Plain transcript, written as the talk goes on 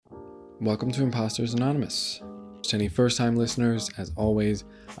Welcome to Imposters Anonymous. To any first-time listeners, as always,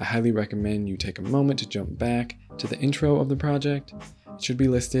 I highly recommend you take a moment to jump back to the intro of the project. It should be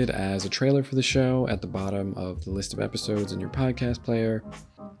listed as a trailer for the show at the bottom of the list of episodes in your podcast player.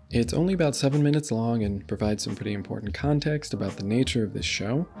 It's only about 7 minutes long and provides some pretty important context about the nature of this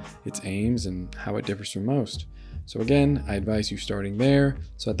show, its aims, and how it differs from most. So again, I advise you starting there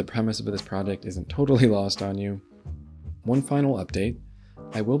so that the premise of this project isn't totally lost on you. One final update.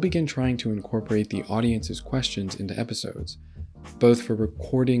 I will begin trying to incorporate the audience's questions into episodes, both for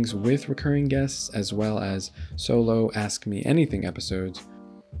recordings with recurring guests as well as solo Ask Me Anything episodes.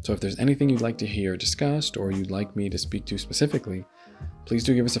 So if there's anything you'd like to hear discussed or you'd like me to speak to specifically, please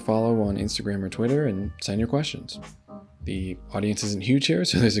do give us a follow on Instagram or Twitter and send your questions. The audience isn't huge here,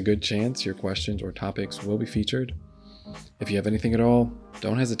 so there's a good chance your questions or topics will be featured. If you have anything at all,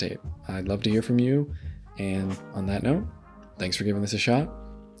 don't hesitate. I'd love to hear from you. And on that note, thanks for giving this a shot,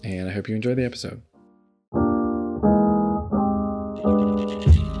 and I hope you enjoy the episode.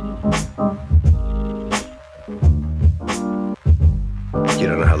 You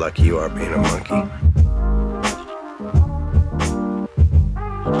don't know how lucky you are being a monkey.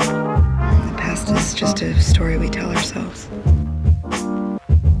 The past is just a story we tell ourselves.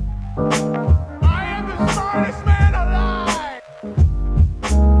 I am the smartest man alive!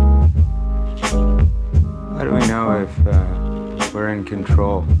 How do we know if we're in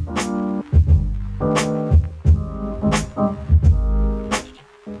control?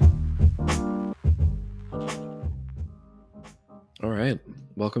 All right.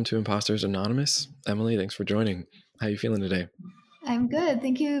 Welcome to Imposters Anonymous. Emily, thanks for joining. How are you feeling today? I'm good.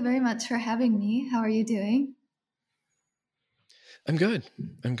 Thank you very much for having me. How are you doing? I'm good.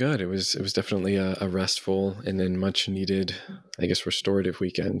 It was definitely a restful and then much needed, I guess, restorative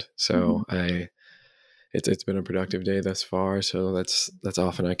weekend. So it's been a productive day thus far. So that's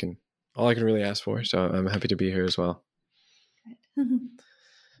often all I can really ask for. So I'm happy to be here as well.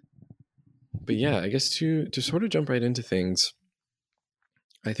 But yeah, I guess to sort of jump right into things,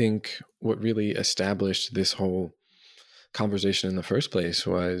 I think what really established this whole conversation in the first place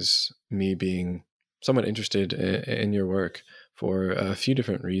was me being somewhat interested in your work for a few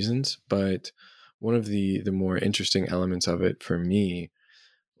different reasons. But one of the more interesting elements of it for me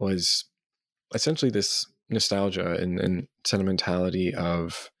was essentially this nostalgia and sentimentality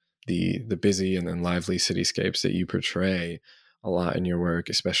of the busy and then lively cityscapes that you portray a lot in your work,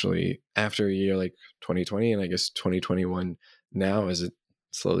 especially after a year like 2020 and I guess 2021 now as it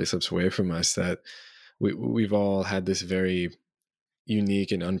slowly slips away from us, that we've all had this very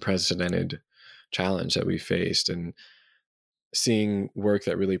unique and unprecedented challenge that we faced, and seeing work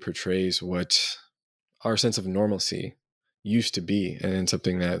that really portrays what our sense of normalcy used to be, and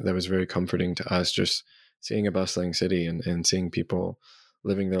something that was very comforting to us, just seeing a bustling city and seeing people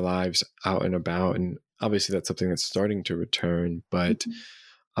living their lives out and about. And obviously that's something that's starting to return, but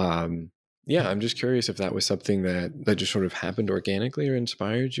yeah, I'm just curious if that was something that just sort of happened organically or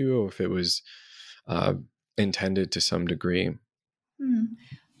inspired you, or if it was intended to some degree.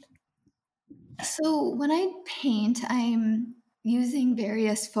 So when I paint, I'm using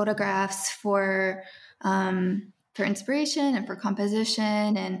various photographs for inspiration and for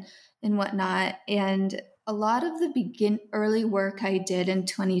composition and whatnot. And a lot of the early work I did in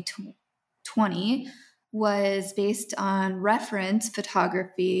 2020 was based on reference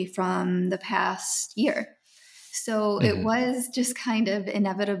photography from the past year. So it was just kind of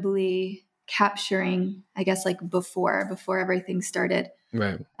inevitably capturing, I guess, like before everything started.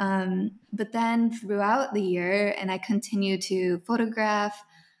 Right. But then throughout the year, and I continue to photograph,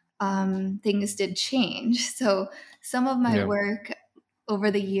 things did change. So some of my work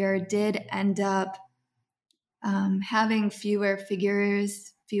over the year did end up having fewer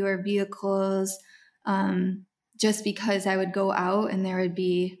figures, fewer vehicles, just because I would go out and there would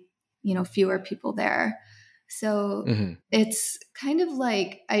be, fewer people there. So it's kind of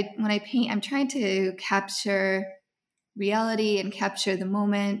like when I paint, I'm trying to capture reality and capture the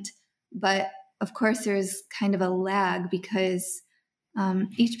moment. But of course, there's kind of a lag because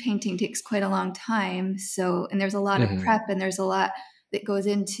each painting takes quite a long time. So, and there's a lot of prep and there's a lot that goes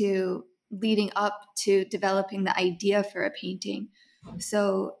into leading up to developing the idea for a painting.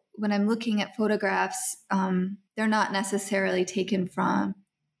 So when I'm looking at photographs, they're not necessarily taken from,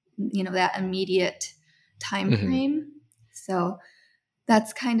 that immediate time frame. So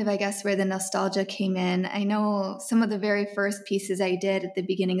that's kind of, I guess, where the nostalgia came in. I know some of the very first pieces I did at the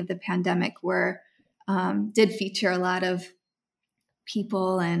beginning of the pandemic did feature a lot of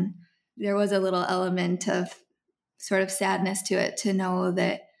people, and there was a little element of sort of sadness to it to know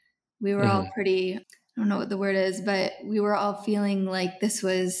that we were all pretty, I don't know what the word is, but we were all feeling like this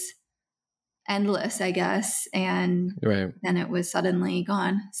was endless, I guess. And Right. then it was suddenly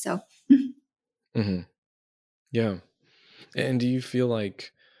gone. So, Hmm. Yeah. And do you feel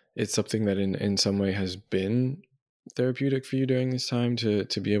like it's something that in some way has been therapeutic for you during this time to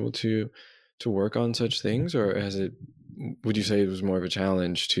be able to work on such things, or has it, would you say it was more of a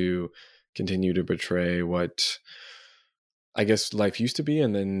challenge to continue to portray what I guess life used to be,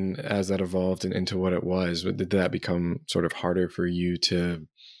 and then as that evolved into what it was, did that become sort of harder for you to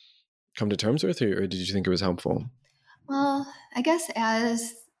come to terms with, or did you think it was helpful? well, I guess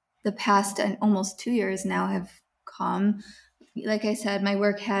as the past and almost 2 years now have come, like I said, my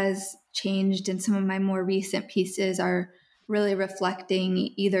work has changed, and some of my more recent pieces are really reflecting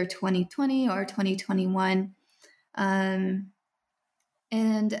either 2020 or 2021. Um,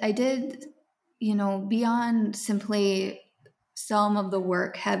 and I did, beyond simply some of the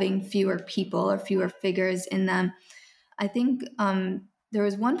work having fewer people or fewer figures in them, I think there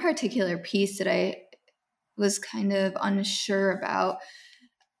was one particular piece that I was kind of unsure about.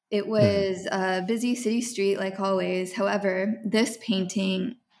 It Hmm. was a busy city street, like always. However, this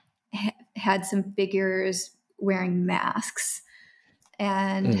painting had some figures wearing masks.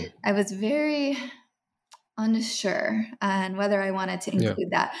 And Mm. I was very unsure on whether I wanted to Yeah.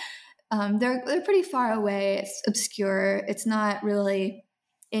 include that. They're pretty far away. It's obscure. It's not really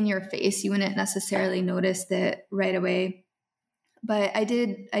in your face. You wouldn't necessarily notice that right away. But I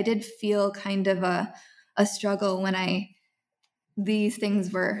did feel kind of a struggle when these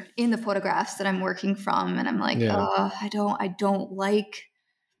things were in the photographs that I'm working from, and I'm like, Yeah. oh, I don't like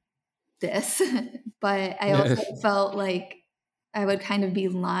this. But I Yeah. also felt like I would kind of be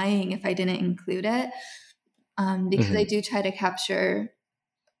lying if I didn't include it, because I Hmm. do try to capture,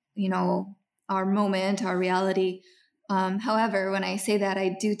 you know, our moment, our reality. However, when I say that,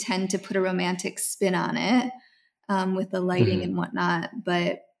 I do tend to put a romantic spin on it, with the lighting Hmm. and whatnot.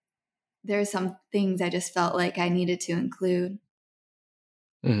 But there are some things I just felt like I needed to include.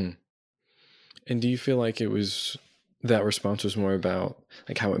 Hmm. And do you feel like it was that response was more about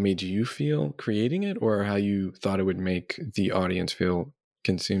like how it made you feel creating it, or how you thought it would make the audience feel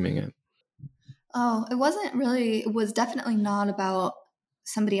consuming it? Oh, it was definitely not about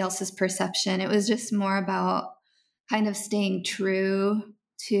somebody else's perception. It was just more about kind of staying true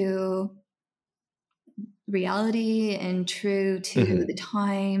to reality and true to Hmm. the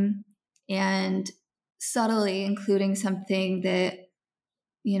time, and subtly including something that,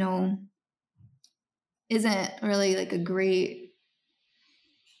 you know, isn't really like a great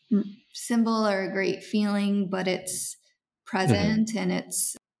symbol or a great feeling, but it's Hmm. present, and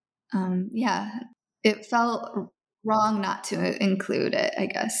it's, yeah, it felt wrong not to include it, I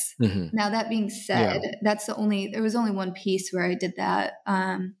guess. Hmm. Now, that being said, Yeah. there was only one piece where I did that,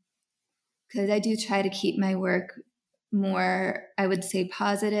 because I do try to keep my work more, I would say,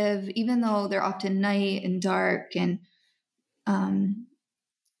 positive, even though they're often night and dark and, um,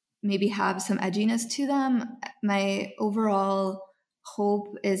 maybe have some edginess to them. My overall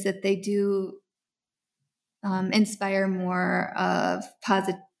hope is that they do, inspire more of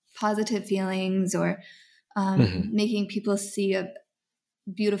positive feelings, or Hmm. making people see a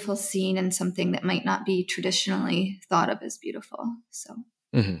beautiful scene and something that might not be traditionally thought of as beautiful. So,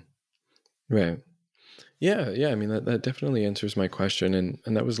 Hmm. Right. Yeah. Yeah. I mean, that definitely answers my question. And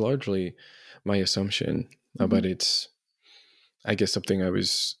that was largely my assumption. But mhm. it's, I guess, something I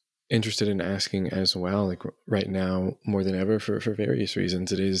was interested in asking as well. Like right now, more than ever, for various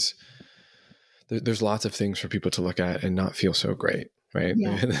reasons, it is there's lots of things for people to look at and not feel so great, right?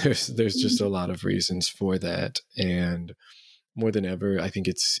 Yeah. There's just a Mhm. lot of reasons for that, and more than ever, I think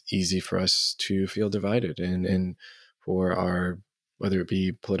it's easy for us to feel divided, and for our, whether it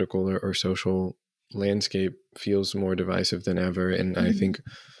be political or social landscape, feels more divisive than ever. And I Mhm. think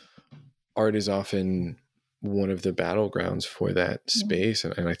art is often one of the battlegrounds for that Yeah. space,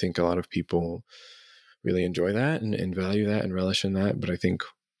 and I think a lot of people really enjoy that and value that and relish in that. But I think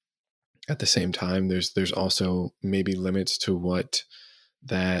at the same time, there's also maybe limits to what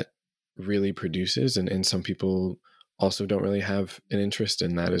that really produces, and some people also don't really have an interest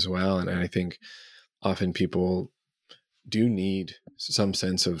in that as well. And I think often people do need some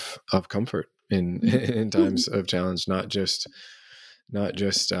sense of comfort in in Mhm. times of challenge, not just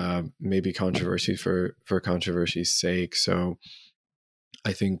maybe controversy for controversy's sake. So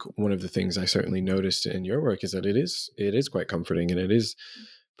I think one of the things I certainly noticed in your work is that it is quite comforting, and it is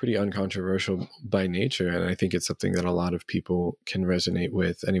pretty uncontroversial by nature. And I think it's something that a lot of people can resonate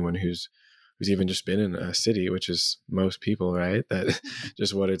with. Anyone who's even just been in a city, which is most people, right? That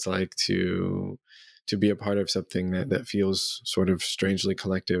just what it's like to be a part of something that feels sort of strangely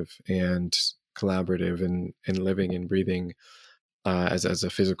collective and collaborative and living and breathing. as a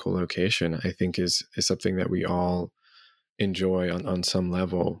physical location, I think is something that we all enjoy on some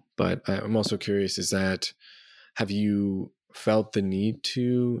level. But I'm also curious, have you felt the need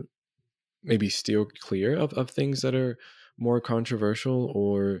to maybe steer clear of things that are more controversial,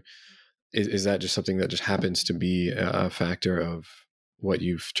 or is that just something that just happens to be a factor of what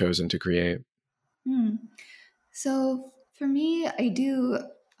you've chosen to create? Hmm. So for me, I do,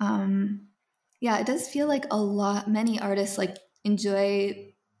 yeah, it does feel like many artists like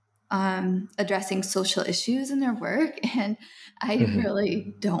enjoy addressing social issues in their work, and I Hmm.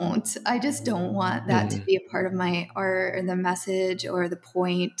 really don't. I just don't want that to Hmm. be a part of my art or the message or the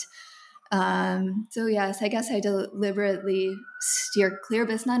point. So yes, I guess I deliberately steer clear,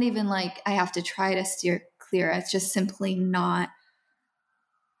 but it's not even like I have to try to steer clear. It's just simply not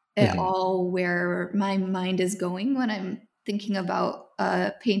at Hmm. all where my mind is going when I'm thinking about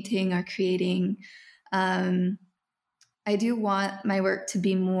painting or creating. Um, I do want my work to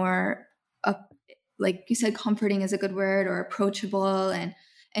be more, like you said, comforting is a good word, or approachable, and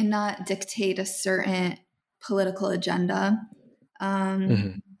not dictate a certain political agenda.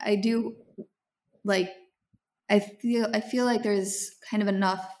 Hmm. I do like. I feel like there's kind of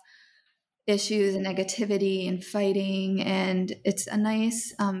enough issues and negativity and fighting, and it's a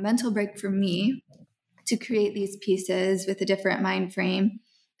nice mental break for me to create these pieces with a different mind frame.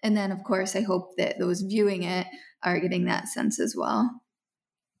 And then, of course, I hope that those viewing it are getting that sense as well.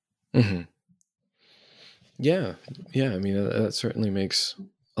 Hmm. Yeah, yeah. I mean, that certainly makes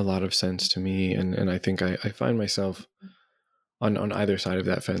a lot of sense to me, and I think I find myself on either side of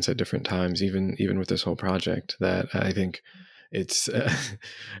that fence at different times, even with this whole project. That I think it's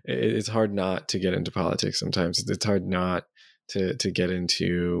it's hard not to get into politics sometimes. It's hard not to get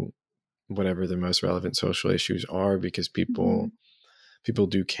into whatever the most relevant social issues are, because Mhm. people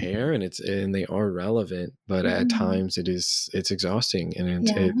do care, and they are relevant, but at Mhm. times it's exhausting, and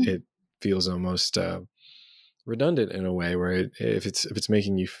Yeah. it feels almost redundant in a way where if it's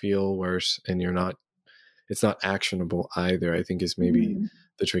making you feel worse, and it's not actionable either. I think is maybe Mhm.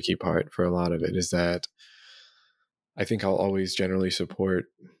 the tricky part for a lot of it, is that I think I'll always generally support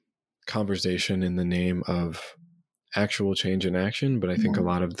conversation in the name of actual change in action, but I think a Yeah.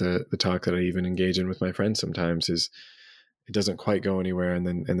 lot of the talk that I even engage in with my friends sometimes is it doesn't quite go anywhere, and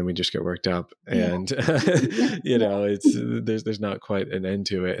then we just get worked up, Yeah. and Yeah. it's there's not quite an end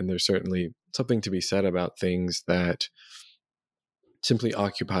to it, and there's certainly something to be said about things that simply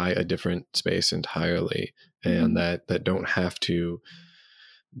occupy a different space entirely, and Mhm. that don't have to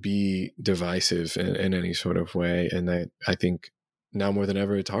be divisive in any sort of way. And that I think now more than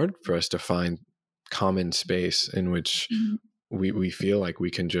ever, it's hard for us to find common space in which Mhm. we feel like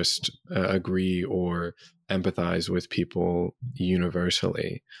we can just agree or empathize with people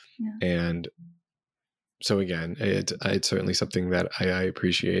universally. Yeah. And so again, it's certainly something that I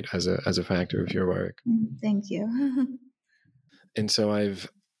appreciate as a factor of your work. Thank you. And so I've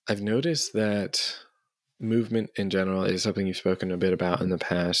noticed that movement in general is something you've spoken a bit about in the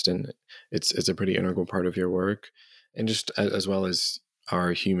past, and it's a pretty integral part of your work, and just as well as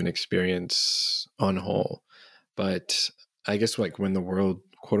our human experience on whole. But I guess, like, when the world,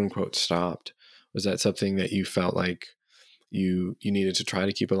 quote unquote, stopped, was that something that you felt like you needed to try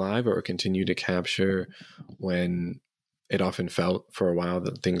to keep alive or continue to capture, when it often felt for a while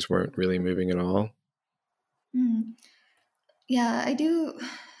that things weren't really moving at all? Mm. Yeah, I do.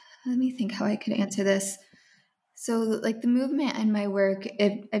 Let me think how I could answer this. So, like the movement in my work,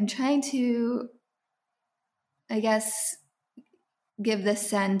 I'm trying to, I guess, give the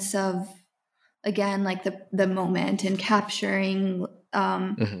sense of, again, like the moment, and capturing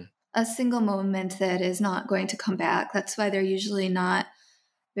Hmm. a single moment that is not going to come back. That's why they're usually not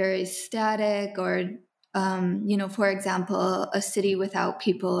very static, or for example, a city without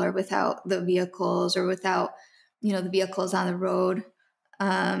people, or without the vehicles, or without the vehicles on the road.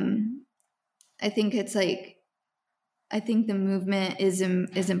 um I think it's like, I think the movement is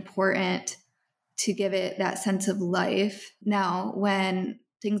important to give it that sense of life. Now, when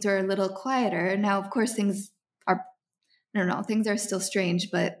things are a little quieter, now of course things are, I don't know, things are still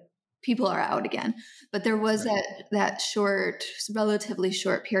strange, but people are out again. But there was Right. that short, relatively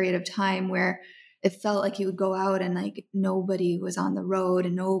short period of time where it felt like you would go out and like nobody was on the road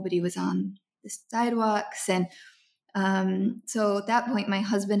and nobody was on the sidewalks. And so at that point, my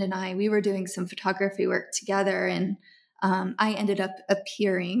husband and I, we were doing some photography work together, and I ended up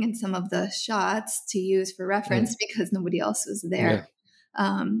appearing in some of the shots to use for Mm. reference because nobody else was there. Yeah.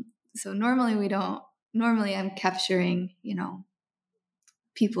 Um, so normally we don't. Normally, I'm capturing,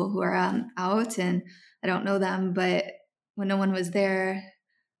 people who are out, and I don't know them, but when no one was there,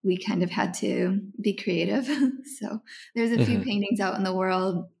 we kind of had to be creative. So there's a few paintings out in the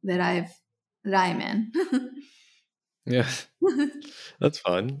world that I'm in. Yeah, that's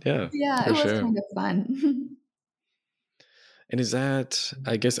fun. Yeah, Yeah, it for was sure. kind of fun. And is that,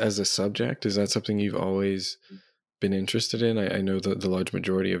 I guess, as a subject, is that something you've always been interested in? I know that the large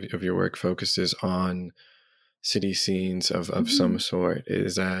majority of your work focuses on city scenes of some sort.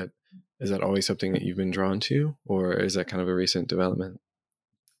 Is that always something that you've been drawn to, or is that kind of a recent development?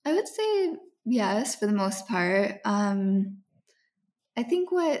 I would say yes, for the most part. I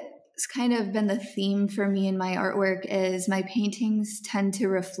think what's kind of been the theme for me in my artwork is my paintings tend to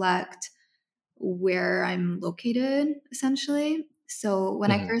reflect where I'm located, essentially. So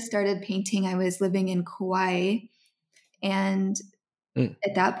when I first started painting, I was living in Kauai. And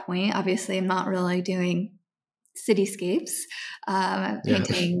at that point, obviously, I'm not really doing cityscapes.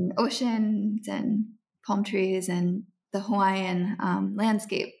 Painting oceans and palm trees and the Hawaiian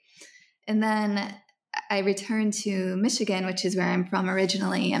landscape. And then I returned to Michigan, which is where I'm from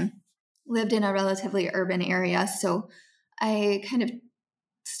originally, and lived in a relatively urban area. So I kind of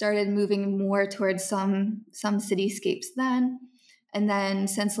started moving more towards some cityscapes then. And then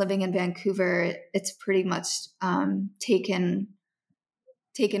since living in Vancouver, it's pretty much taken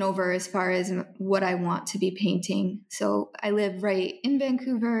over as far as what I want to be painting. So I live right in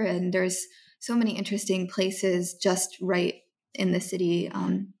Vancouver, and there's so many interesting places just right in the city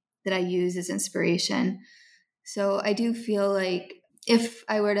that I use as inspiration. So I do feel like if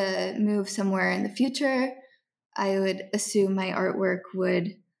I were to move somewhere in the future, I would assume my artwork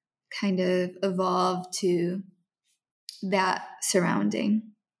would kind of evolve to that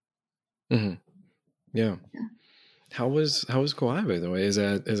surrounding. Yeah. How was Kauai, by the way?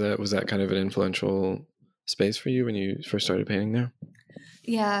 Was that kind of an influential space for you when you first started painting there?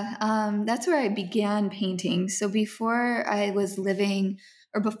 Yeah, that's where I began painting. So before that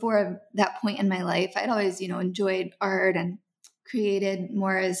point in my life, I'd always, enjoyed art and created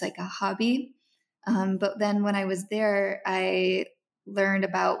more as like a hobby. But then when I was there, I learned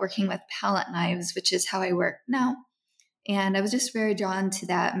about working with palette knives, which is how I work now. And I was just very drawn to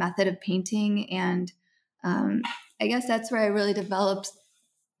that method of painting. And I guess that's where I really developed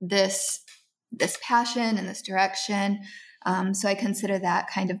this passion and this direction. So I consider that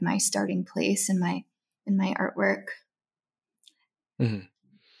kind of my starting place in my artwork.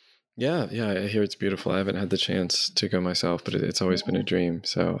 Yeah, I hear it's beautiful. I haven't had the chance to go myself, but it's always been a dream.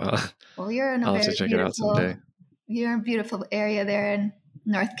 So you're in I'll have to check it out someday. You're in a beautiful area there in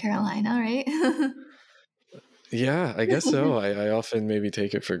North Carolina, right? Yeah, I guess so. I often maybe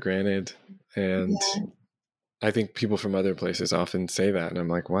take it for granted, and I think people from other places often say that, and I'm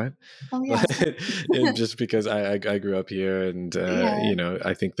like, what? Oh, yeah. And just because I grew up here, and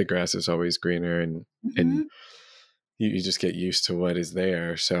I think the grass is always greener, and you just get used to what is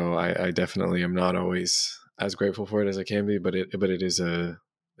there. So I definitely am not always as grateful for it as I can be, but it is a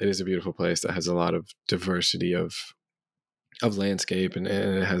beautiful place that has a lot of diversity of landscape, and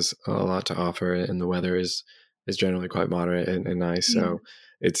it has a lot to offer, and the weather is generally quite moderate and nice. So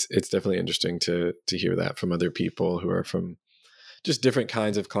it's definitely interesting to hear that from other people who are from just different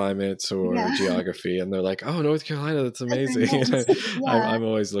kinds of climates or geography, and they're like, "Oh, North Carolina, that's amazing." I'm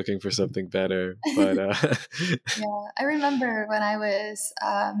always looking for something better, but I remember when I was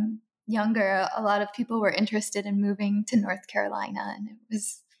younger, a lot of people were interested in moving to North Carolina, and it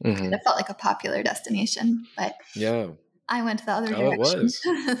was kind of felt like a popular destination. But I went the other direction.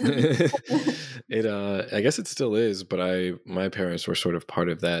 It was. I guess it still is, but my parents were sort of part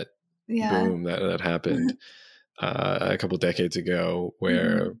of that boom that happened a couple decades ago,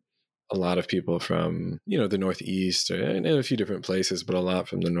 where a lot of people from the Northeast and a few different places, but a lot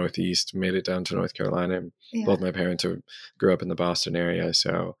from the Northeast made it down to North Carolina. Both my parents grew up in the Boston area,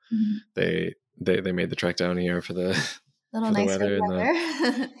 so they made the trek down here for the weather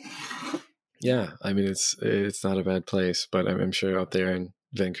and yeah, I mean it's not a bad place, but I'm sure up there in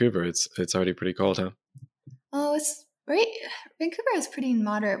Vancouver it's already pretty cold, huh? Oh, it's right. Vancouver has pretty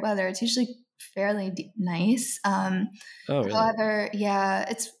moderate weather. It's usually fairly nice. Really? However,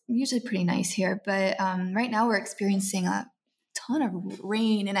 it's usually pretty nice here. But right now we're experiencing a ton of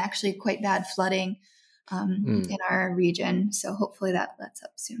rain and actually quite bad flooding in our region. So hopefully that lets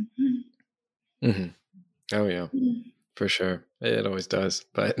up soon. Oh yeah. For sure. It always does.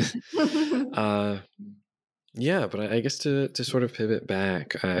 But but I guess to sort of pivot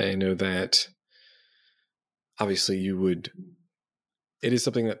back, I know that obviously it is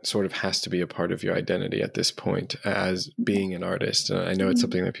something that sort of has to be a part of your identity at this point as being an artist. And I know it's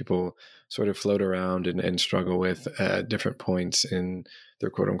something that people sort of float around and struggle with at different points in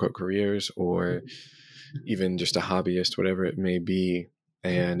their quote unquote careers, or even just a hobbyist, whatever it may be.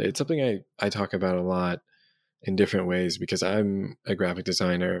 And it's something I talk about a lot in different ways because I'm a graphic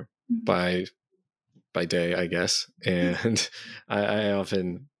designer by day, I guess. And I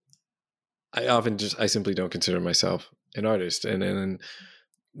often I simply don't consider myself an artist. And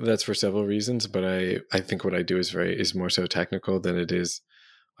that's for several reasons, but I think what I do is more so technical than it is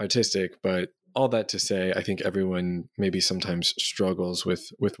artistic. But all that to say, I think everyone maybe sometimes struggles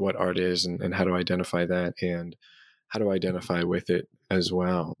with what art is and how to identify that and how to identify with it as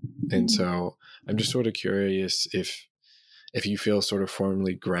well. And so I'm just sort of curious if you feel sort of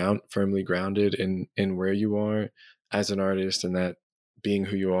firmly grounded in where you are as an artist and that being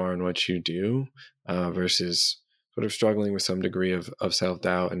who you are and what you do, versus sort of struggling with some degree of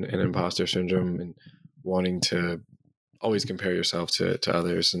self-doubt and imposter syndrome and wanting to always compare yourself to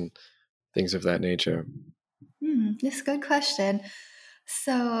others and things of that nature. That's a good question.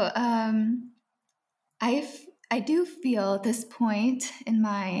 So I do feel at this point in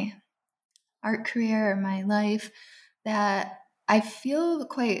my art career or my life that I feel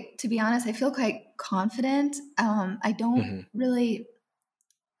quite, to be honest, I feel quite confident. I don't believe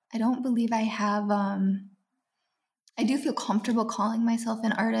I have, I do feel comfortable calling myself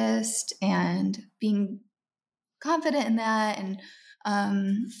an artist and being confident in that. And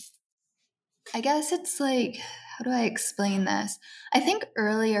I guess it's like, how do I explain this? I think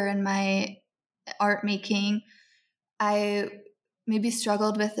earlier in my art making, I maybe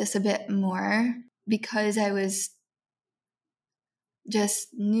struggled with this a bit more because I was just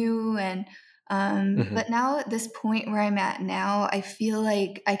new and but now at this point where I'm at now, I feel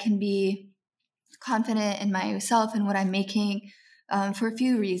like I can be confident in myself and what I'm making, for a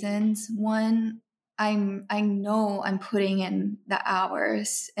few reasons. One, I know I'm putting in the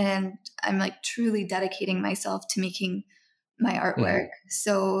hours and I'm like truly dedicating myself to making my artwork.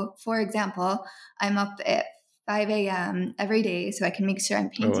 So for example, I'm up at 5 a.m. every day so I can make sure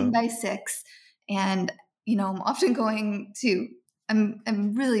I'm painting by 6. And, you know, I'm often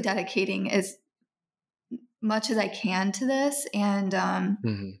I'm really dedicating as much as I can to this and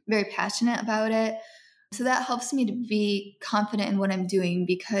very passionate about it. So that helps me to be confident in what I'm doing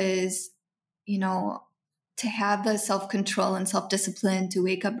because, you know, to have the self-control and self-discipline to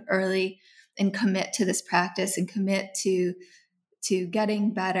wake up early and commit to this practice and commit to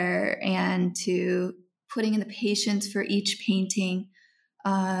getting better and to putting in the patience for each painting,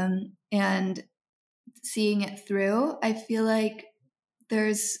 and seeing it through, I feel like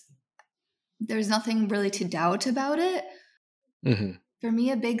there's nothing really to doubt about it. For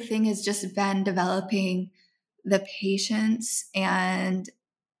me, a big thing has just been developing the patience and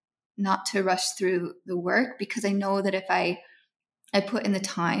not to rush through the work because I know that if I put in the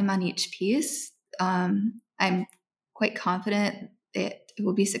time on each piece, I'm quite confident it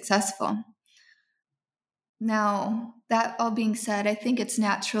will be successful. Now, that all being said, I think it's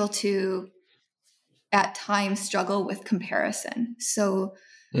natural to at times struggle with comparison. So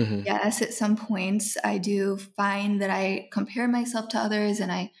yes, at some points I do find that I compare myself to others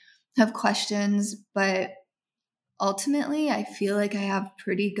and I have questions, but ultimately I feel like I have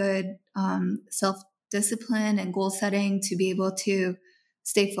pretty good self-discipline and goal setting to be able to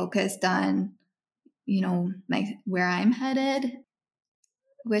stay focused on, you know, where I'm headed,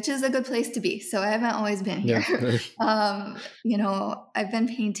 which is a good place to be. So I haven't always been here. You know, I've been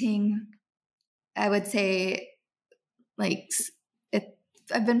painting, I would say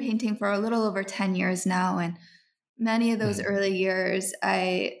I've been painting for a little over 10 years now. And many of those early years,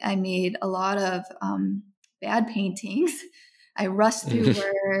 I made a lot of bad paintings. I rushed through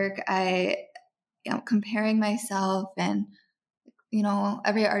work. Comparing myself, and, you know,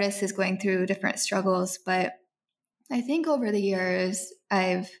 every artist is going through different struggles. But I think over the years,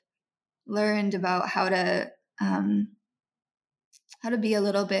 I've learned about how to be a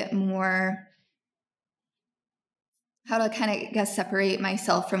little bit more, how to kind of, I guess, separate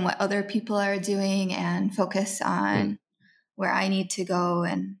myself from what other people are doing and focus on where I need to go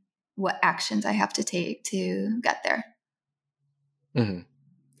and what actions I have to take to get there. And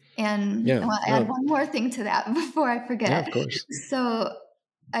I want to add one more thing to that before I forget. Yeah, of course. So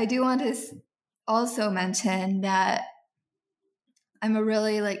I do want to also mention that I'm a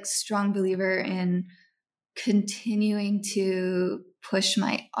really strong believer in continuing to push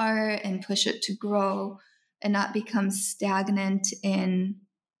my art and push it to grow and not become stagnant in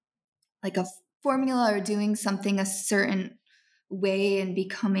like a formula or doing something a certain way and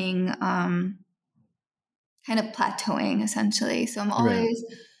becoming kind of plateauing essentially. So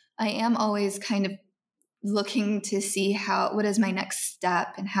I am always kind of looking to see what is my next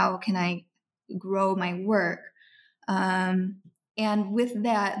step and how can I grow my work. And with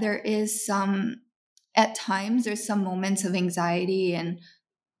that, there is some at times there's some moments of anxiety, and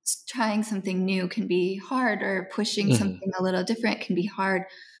trying something new can be hard, or pushing Mhm. something a little different can be hard.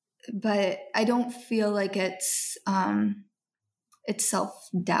 But I don't feel like it's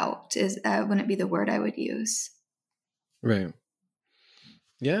self-doubt is wouldn't be the word I would use. Right.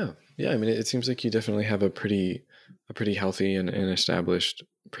 Yeah. Yeah. I mean, it seems like you definitely have a pretty healthy and established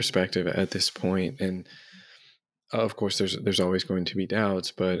perspective at this point. And of course, there's always going to be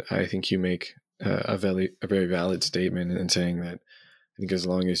doubts, but I think you make a very valid statement in saying that I think as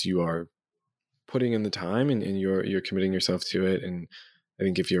long as you are putting in the time and you're committing yourself to it, and I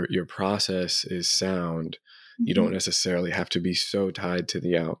think if your process is sound, you don't Mhm. necessarily have to be so tied to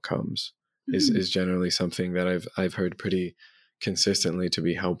the outcomes. Is Mhm. is generally something that I've heard pretty consistently to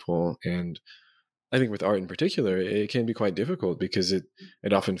be helpful. And I think with art in particular, it can be quite difficult because it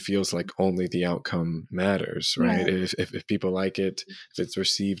often feels like only the outcome matters, right? Right. If people like it, if it's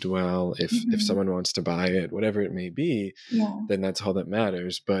received well, if Mhm. someone wants to buy it, whatever it may be, Yeah. then that's all that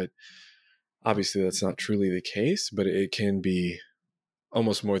matters. But obviously, that's not truly the case. But it can be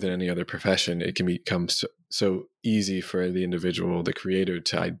almost more than any other profession. It can become so easy for the individual, the creator,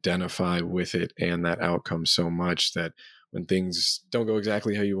 to identify with it and that outcome so much that when things don't go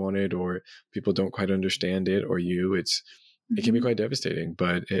exactly how you wanted, or people don't quite understand it, or it can be Mhm. quite devastating.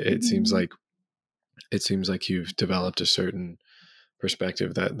 But Mhm. it seems like you've developed a certain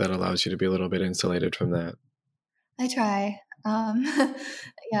perspective that allows you to be a little bit insulated from that. I try.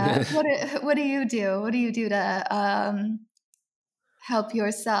 Yeah. What do you do? What do you do to help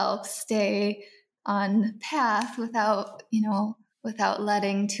yourself stay on path without, without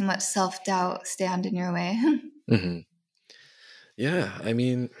letting too much self-doubt stand in your way? Hmm. Yeah, I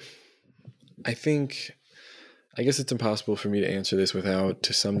mean, I think I guess it's impossible for me to answer this without,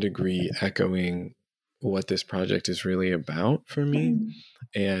 to some degree, echoing what this project is really about for me. Mhm.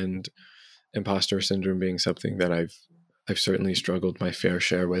 And imposter syndrome being something that I've certainly struggled my fair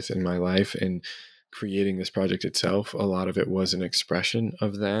share with in my life. And creating this project itself, a lot of it was an expression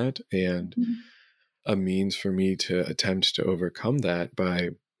of that, and Mhm. a means for me to attempt to overcome that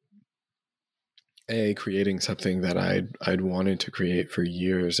by creating something that I'd wanted to create for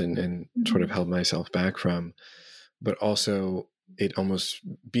years and sort of Mhm. held myself back from, but also it almost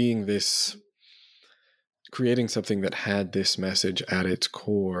being this creating something that had this message at its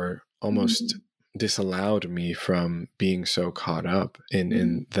core almost Mhm. disallowed me from being so caught up in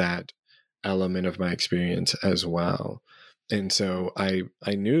Mhm. that element of my experience as well. And so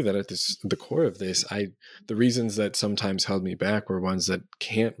I knew that at the core of this, the reasons that sometimes held me back were ones that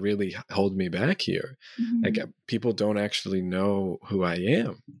can't really hold me back here. Like, Mhm. people don't actually know who I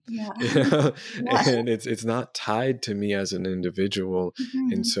am. Yeah. You know? Yeah. And it's not tied to me as an individual.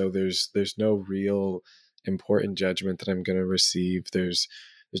 And Mhm. so there's no real important judgment that I'm going to receive. There's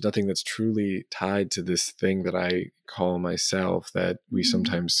nothing that's truly tied to this thing that I call myself, that we Mhm.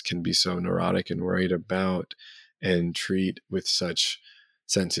 sometimes can be so neurotic and worried about and treat with such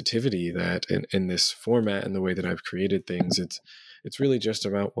sensitivity. That in this format and the way that I've created things, it's really just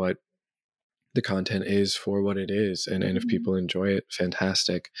about what the content is for what it is. And if Mhm. people enjoy it,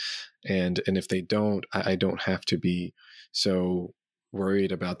 fantastic. And if they don't, I don't have to be so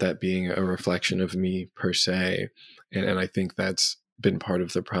worried about that being a reflection of me per se. And I think that's been part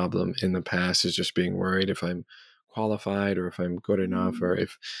of the problem in the past, is just being worried if I'm qualified, or if I'm good enough, or Mhm.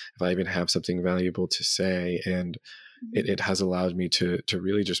 if I even have something valuable to say. And Mhm. it has allowed me to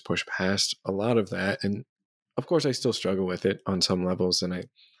really just push past a lot of that. And of course I still struggle with it on some levels, and I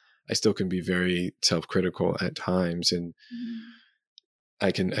still can be very self-critical at times, and Mhm.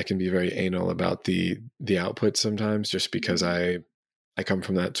 I can be very anal about the output sometimes, just because Mhm. I come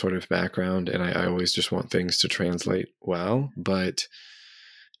from that sort of background, and I always just want things to translate well. But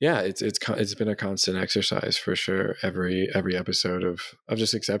yeah, it's been a constant exercise for sure. Every episode of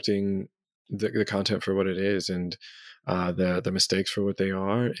just accepting the content for what it is, and the mistakes for what they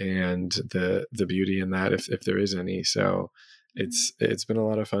are, and the beauty in that, if there is any. So Mhm. it's been a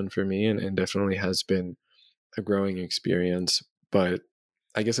lot of fun for me, and definitely has been a growing experience. But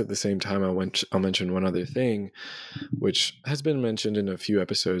I guess at the same time, I'll mention one other thing, which has been mentioned in a few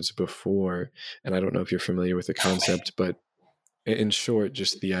episodes before, and I don't know if you're familiar with the concept, but in short,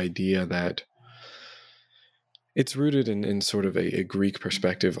 just the idea that it's rooted in sort of a Greek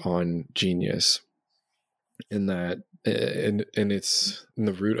perspective on genius, in that, and it's in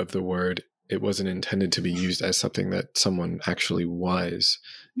the root of the word. It wasn't intended to be used as something that someone actually was.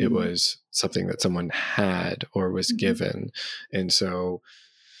 It Mhm. was something that someone had or was Mhm. given. And so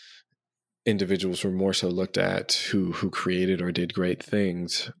individuals were more so looked at who created or did great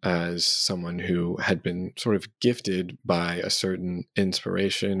things as someone who had been sort of gifted by a certain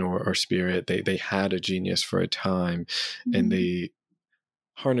inspiration or spirit. They had a genius for a time, and they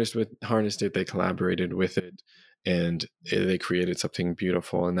harnessed it, they collaborated with it, and they created something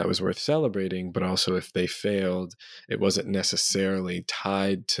beautiful, and that was worth celebrating. But also, if they failed, it wasn't necessarily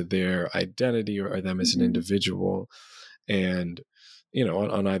tied to their identity or them as an individual. And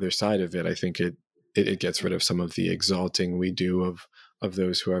on either side of it, I think it gets rid of some of the exalting we do of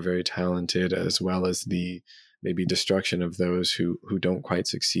those who are very talented, as well as the maybe destruction of those who don't quite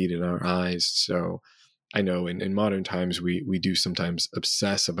succeed in our eyes. So I know in modern times we do sometimes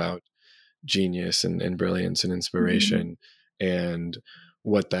obsess about genius and brilliance and inspiration, and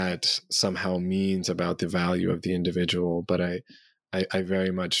what that somehow means about the value of the individual. But I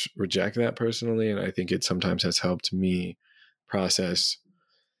very much reject that personally, and I think it sometimes has helped me process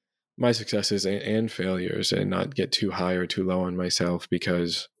my successes and failures and not get too high or too low on myself,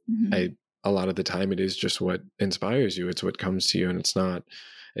 because a lot of the time it is just what inspires you. It's what comes to you, and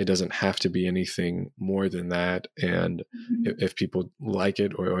it doesn't have to be anything more than that. And if people like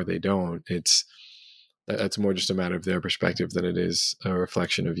it or they don't, that's more just a matter of their perspective than it is a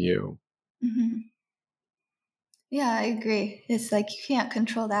reflection of you. Yeah, I agree. It's like you can't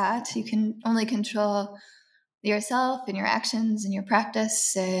control that. You can only control yourself and your actions and your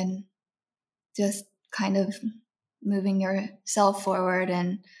practice, and just kind of moving yourself forward.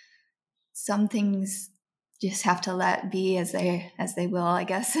 And some things just have to let be as they will, I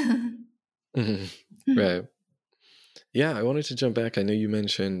guess. Right. Yeah, I wanted to jump back. I know you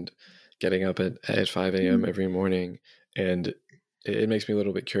mentioned getting up at 5 a.m. every morning, and it makes me a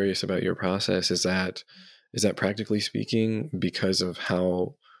little bit curious about your process. Is that practically speaking because of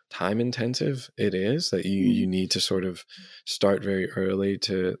how time intensive it is, that you need to sort of start very early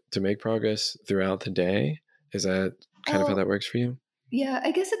to make progress throughout the day? Is that kind of how that works for you? Yeah,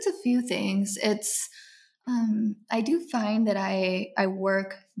 I guess it's a few things. It's I do find that I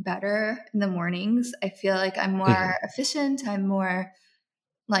work better in the mornings. I feel like I'm more efficient. I'm more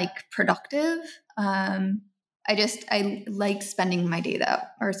like productive. I like spending my day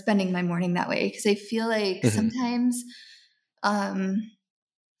or spending my morning that way, because I feel like sometimes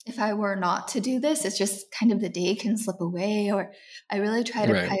if I were not to do this, it's just kind of the day can slip away, or I really try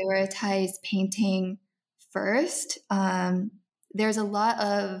to prioritize painting first. There's a lot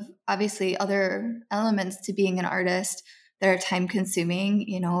of obviously other elements to being an artist that are time consuming,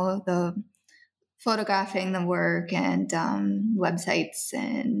 the photographing the work and websites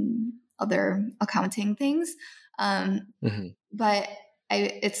and other accounting things. But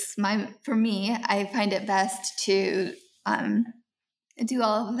for me, I find it best to do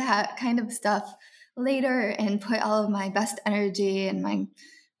all of that kind of stuff later and put all of my best energy and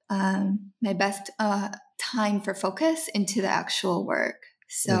my best time for focus into the actual work.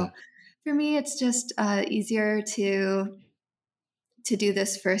 So for me, it's just easier to do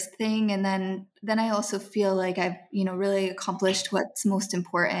this first thing, and then I also feel like I've really accomplished what's most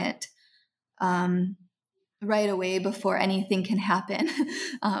important right away before anything can happen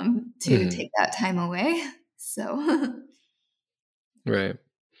to take that time away. So right.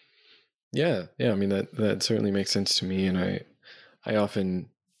 Yeah. I mean, that certainly makes sense to me, and I often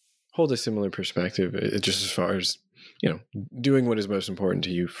hold a similar perspective, just as far as doing what is most important to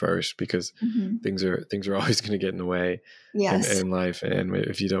you first, because things are always going to get in the way in life, and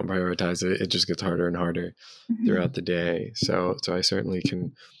if you don't prioritize it, it just gets harder and harder throughout the day. So I certainly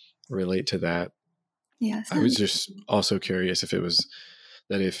can relate to that. Yes. I was just also curious if it was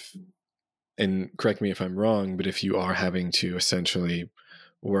that and correct me if I'm wrong, but if you are having to essentially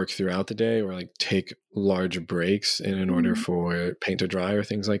work throughout the day or like take large breaks in order for paint to dry or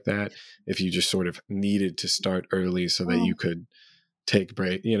things like that, if you just sort of needed to start early so that you could take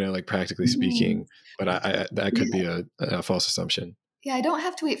break, like practically speaking. But I that could be a false assumption. Yeah, I don't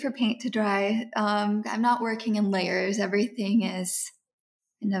have to wait for paint to dry. I'm not working in layers. Everything is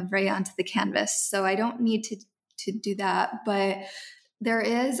kind of right onto the canvas, so I don't need to do that. But there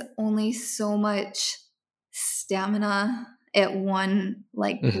is only so much stamina at one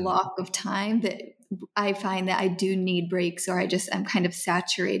block of time that I find that I do need breaks, or I'm kind of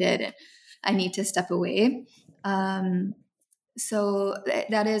saturated and I need to step away. So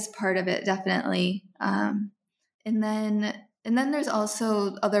that is part of it, definitely. And then there's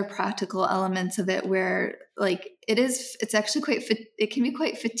also other practical elements of it where it's actually it can be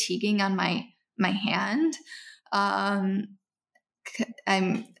quite fatiguing on my hand.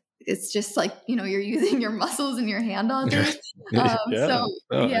 It's just like, you're using your muscles in your hand all day.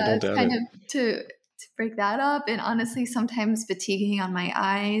 It's kind of to break that up. And honestly, sometimes fatiguing on my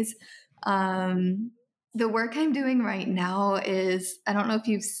eyes. The work I'm doing right now is, I don't know if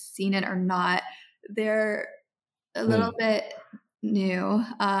you've seen it or not, they're a little bit new.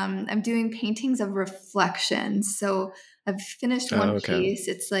 I'm doing paintings of reflections. So I've finished one Okay. piece.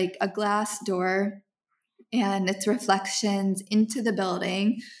 It's like a glass door and it's reflections into the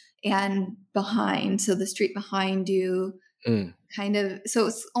building and behind. So the street behind you Mm. kind of, so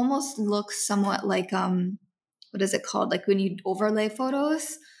it's almost looks somewhat like, what is it called? Like when you overlay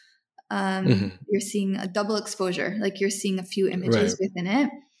photos, Hmm. you're seeing a double exposure, like you're seeing a few Right. images within it.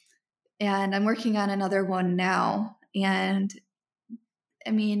 And I'm working on another one now. And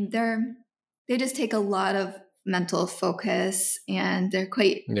I mean, they just take a lot of mental focus and they're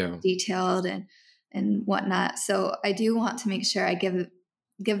quite Yeah. detailed and whatnot. So I do want to make sure I give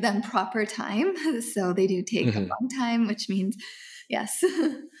them proper time. So they do take a Hmm. long time, which means yes,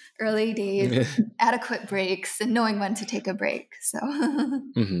 early days, adequate breaks, and knowing when to take a break. So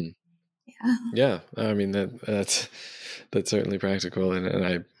Hmm. yeah. Yeah. I mean, that's certainly practical,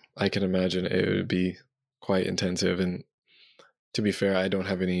 and I can imagine it would be quite intensive. And to be fair, I don't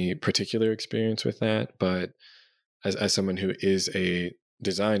have any particular experience with that, but as someone who is a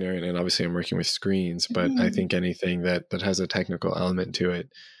designer, and obviously I'm working with screens, but I Mhm. think anything that has a technical element to it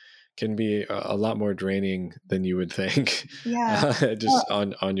can be a lot more draining than you would think, Yeah. just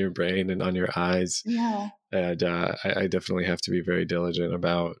Well, on your brain and on your eyes. yeah. And I definitely have to be very diligent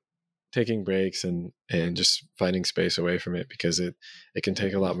about taking breaks and just finding space away from it, because it can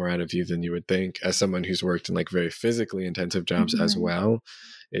take a lot more out of you than you would think. As someone who's worked in like very physically intensive jobs as Mhm. well,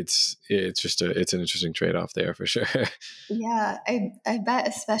 it's an interesting trade-off there for sure. Yeah, I bet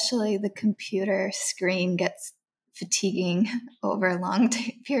especially the computer screen gets fatiguing over long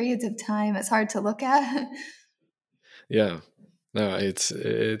periods of time. It's hard to look at. Yeah. No,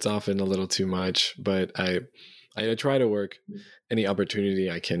 it's often a little too much, but I try to work any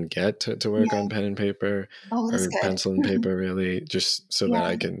opportunity I can get to work Yeah. on pen and paper, Oh, that's or good. pencil and paper, really, just so that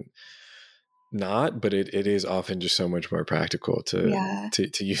I Yeah. can not, but it is often just so much more practical Yeah.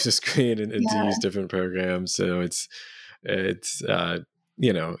 to use a screen and to use Yeah. different programs. So it's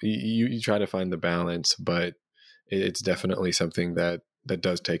you try to find the balance, but it's definitely something that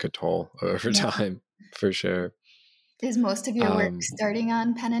does take a toll over Yeah. time, for sure. Is most of your work Um, starting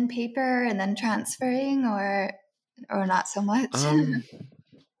on pen and paper and then transferring or not so much? um,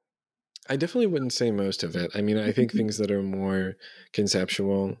 I definitely wouldn't say most of it. I mean, I think things that are more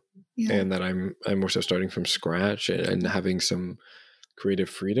conceptual Yeah. and that I'm more so starting from scratch and having some creative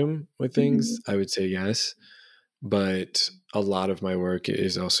freedom with things, Mhm. I would say yes. But a lot of my work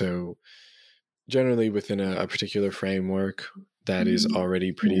is also generally within a particular framework that is Mhm.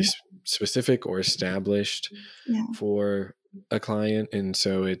 already pretty Mhm. specific or established Yeah. for a client. And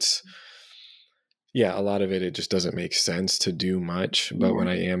so it's, yeah, a lot of it just doesn't make sense to do much. But Yeah. when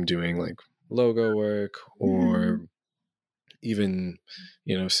I am doing like logo work, Mhm. or even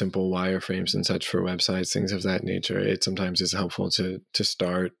simple wireframes and such for websites, things of that nature, it sometimes is helpful to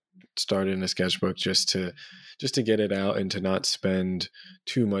start in a sketchbook, just to get it out and to not spend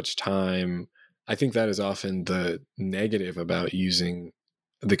too much time. I think that is often the negative about using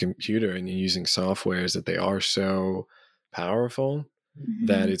the computer and using software, is that they are so powerful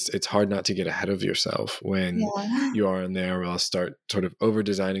that Mhm. it's hard not to get ahead of yourself when Yeah. you are in there, or else start sort of over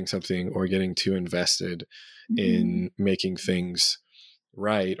designing something or getting too invested Mhm. in making things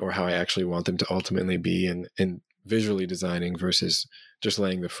right, or how I actually want them to ultimately be, and visually designing versus just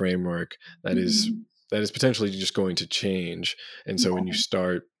laying the framework that is Mhm. that is potentially just going to change. And so when you Yeah.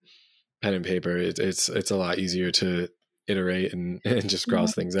 start pen and paper, it's a lot easier to iterate and just Yeah.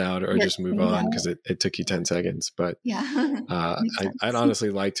 cross things out, or Get just move things on out. because it took you 10 seconds. But Yeah. Makes I'd sense. honestly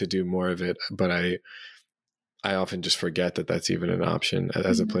like to do more of it, but I often just forget that that's even an option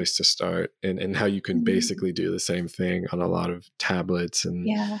as a Mhm. place to start, and how you can Mhm. basically do the same thing on a lot of tablets and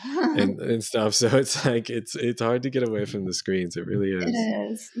Yeah. and stuff. So it's like it's hard to get away from the screens. It really It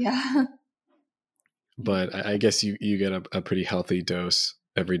is. is. Yeah. But I guess you get a pretty healthy dose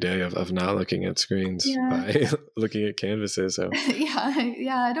every day of not looking at screens Yeah. by looking at canvases. So Yeah.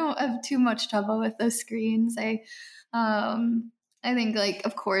 Yeah. I don't have too much trouble with the screens. Um, I think, like,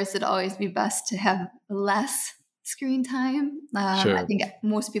 of course, it'd always be best to have less screen time. I sure. think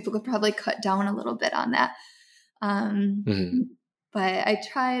most people could probably cut down a little bit on that. Um, Hmm. but I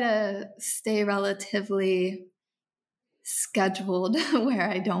try to stay relatively scheduled where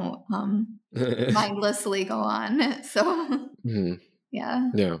I don't mindlessly go on. So Hmm.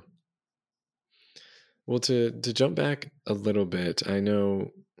 yeah. Yeah. Well, to jump back a little bit, I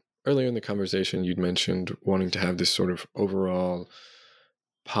know earlier in the conversation you'd mentioned wanting to have this sort of overall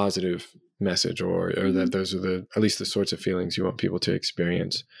positive message, or that Mhm. those are the at least the sorts of feelings you want people to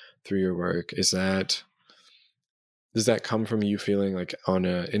experience through your work, does that come from you feeling like on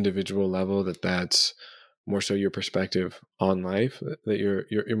an individual level that's more so your perspective on life, that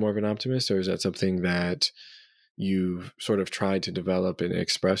you're more of an optimist, or is that something that you've sort of tried to develop and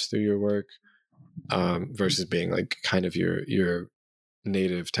express through your work, versus being like kind of your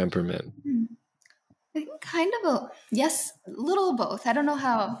native temperament? I think kind of yes, a little both. I don't know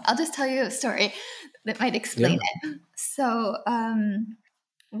how. I'll just tell you a story that might explain it. So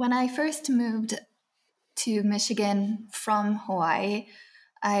when I first moved to Michigan from Hawaii,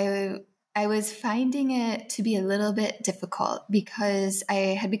 I was finding it to be a little bit difficult because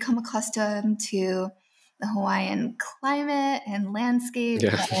I had become accustomed to the Hawaiian climate and landscape,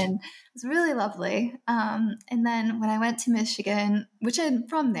 and it was really lovely. And then when I went to Michigan, which I'm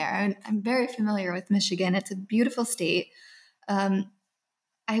from there, I'm very familiar with Michigan. It's a beautiful state.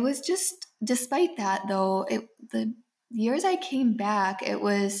 I was just, despite that though, the years I came back, it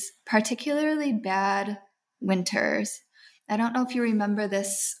was particularly bad winters. I don't know if you remember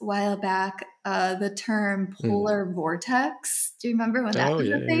this a while back, the term polar vortex. Do you remember when that was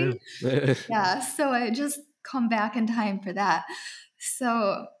a thing? Yeah. So I just come back in time for that.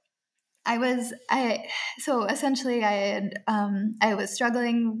 So so essentially I was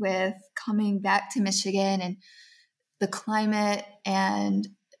struggling with coming back to Michigan and the climate and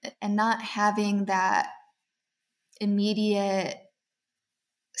not having that immediate,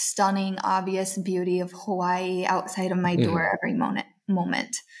 stunning, obvious beauty of Hawaii outside of my door every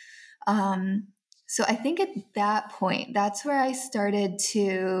moment. So I think at that point, that's where I started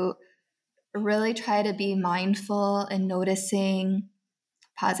to really try to be mindful and noticing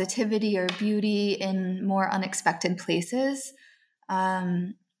positivity or beauty in more unexpected places.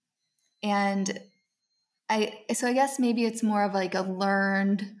 And I guess maybe it's more of like a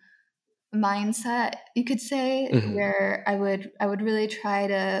learned mindset, you could say, where I would really try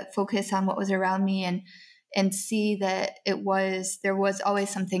to focus on what was around me and see that there was always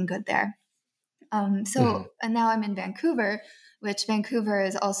something good there. And now I'm in Vancouver, which Vancouver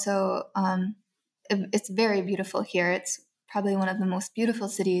is also it's very beautiful here. It's probably one of the most beautiful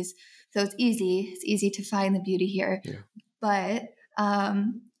cities, so it's easy to find the beauty here. But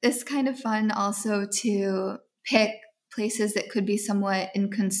it's kind of fun also to pick places that could be somewhat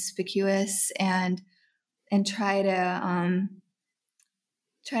inconspicuous and try to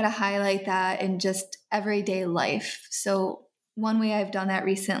highlight that in just everyday life. So one way I've done that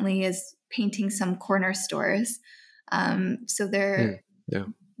recently is painting some corner stores. So they're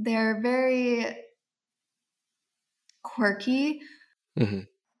very quirky,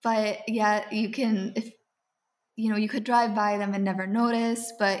 but yeah, you could drive by them and never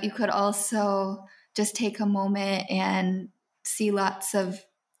notice, but you could also just take a moment and see lot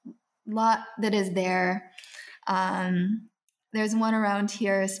that is there. There's one around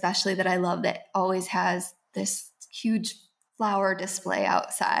here especially that I love that always has this huge flower display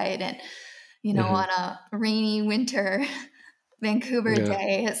outside, and on a rainy winter Vancouver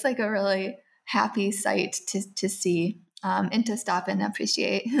day, it's like a really happy sight to see and to stop and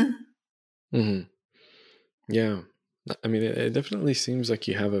appreciate. Yeah, I mean, it definitely seems like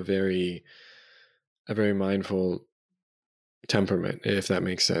you have a very mindful temperament, if that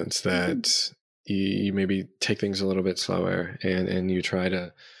makes sense, that you maybe take things a little bit slower and you try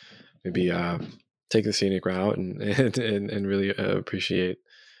to maybe take the scenic route and really appreciate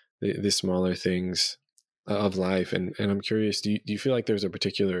the smaller things of life. And I'm curious, do you feel like there's a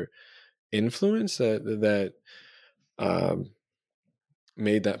particular influence that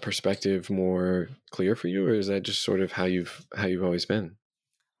made that perspective more clear for you, or is that just sort of how you've always been?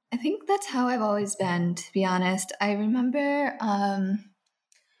 I think that's how I've always been, to be honest. I remember,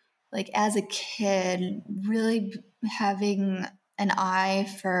 like as a kid, really having an eye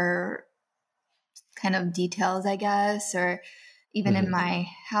for kind of details, I guess, or even in my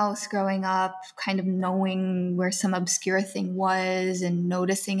house growing up, kind of knowing where some obscure thing was and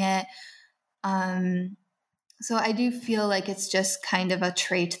noticing it. So I do feel like it's just kind of a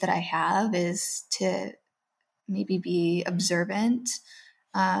trait that I have, is to maybe be observant.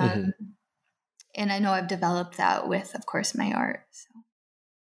 And I know I've developed that with, of course, my art. So.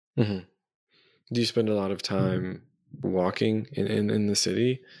 Do you spend a lot of time walking in the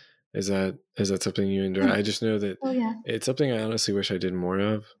city? Is that something you enjoy? I just know that it's something I honestly wish I did more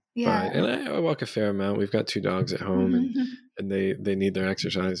of. Yeah. And I walk a fair amount. We've got 2 dogs at home, and they need their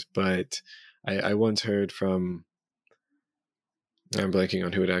exercise. But I once heard from, I'm blanking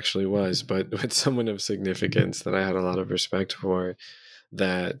on who it actually was, but with someone of significance that I had a lot of respect for,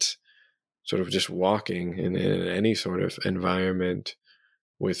 that sort of just walking in any sort of environment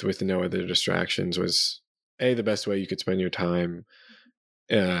with no other distractions was the best way you could spend your time,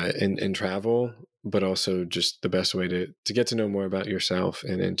 in travel, but also just the best way to get to know more about yourself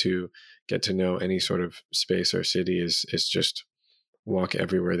and to get to know any sort of space or city is just walk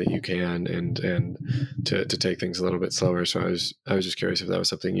everywhere that you can and to take things a little bit slower. So I was just curious if that was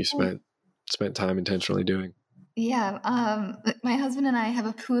something you spent time intentionally doing. Yeah, my husband and I have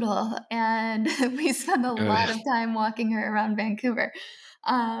a poodle, and we spend a lot of time walking her around Vancouver.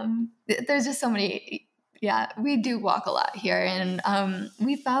 There's just so many. Yeah, we do walk a lot here, and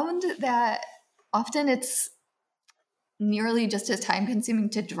we found that often it's nearly just as time consuming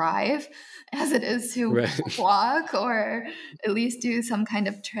to drive as it is to Right. walk, or at least do some kind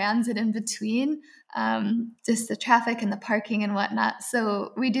of transit in between, just the traffic and the parking and whatnot.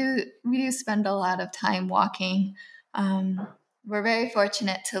 So we do spend a lot of time walking. We're very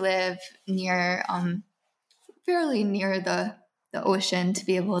fortunate to live near, fairly near the ocean. To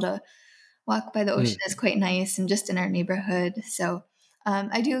be able to walk by the ocean is quite nice, and just in our neighborhood. So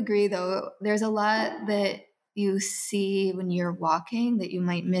I do agree, though, there's a lot that you see when you're walking that you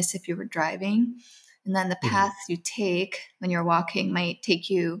might miss if you were driving. And then the paths you take when you're walking might take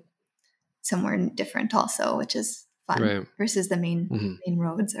you somewhere different also, which is fun, Right. versus the main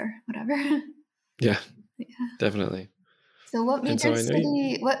roads or whatever. Yeah, definitely. So what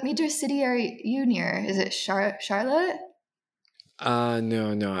major city are you near? Is it Charlotte?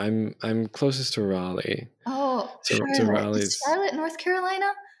 No, I'm closest to Raleigh. Oh, So Charlotte. Raleigh's, Is Charlotte, North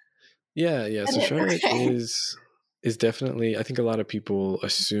Carolina? yeah. So Charlotte Okay. is definitely, I think a lot of people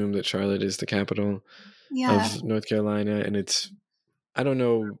assume that Charlotte is the capital Yeah. of North Carolina, and I don't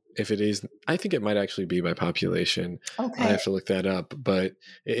know if it is. I think it might actually be by population. I Okay. have to look that up, but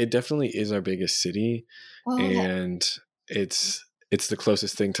it definitely is our biggest city, Oh, okay. and it's the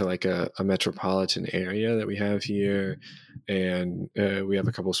closest thing to like a metropolitan area that we have here, and we have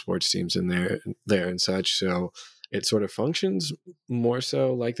a couple sports teams in there and such. So it sort of functions more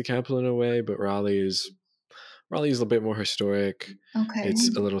so like the capital in a way, but Raleigh's a little bit more historic. Okay.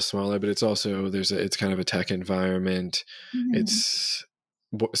 It's a little smaller, but it's also it's kind of a tech environment. Mhm. It's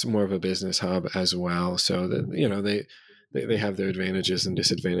more of a business hub as well. So that they have their advantages and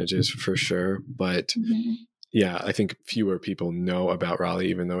disadvantages for sure. But Mhm. yeah, I think fewer people know about Raleigh,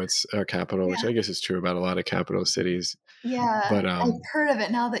 even though it's our capital, which I guess is true about a lot of capital cities. Yeah, But I've heard of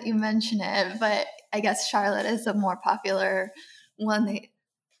it now that you mention it, but I guess Charlotte is a more popular one that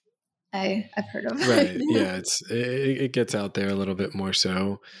I've heard of. right, yeah, it gets out there a little bit more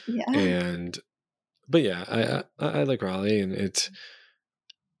so, Yeah. and but yeah, I like Raleigh, and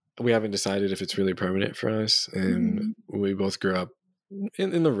we haven't decided if it's really permanent for us, and Mhm. we both grew up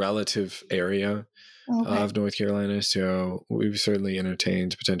in the relative area Okay. of North Carolina, so we've certainly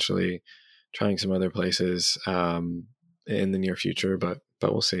entertained potentially trying some other places in the near future, but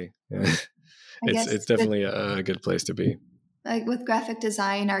we'll see. I guess It's with definitely a good place to be. graphic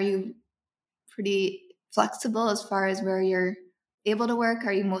design, are you pretty flexible as far as where you're able to work?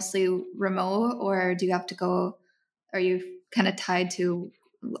 Are you mostly remote, or do you have to go? Are you kind of tied to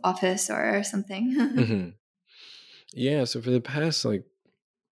office or something? hmm Yeah, so for the past like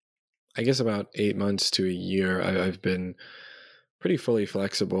I guess about 8 months to a year, I've been pretty fully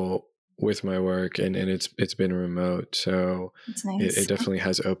flexible with my work, and it's been remote, so It's it nice. definitely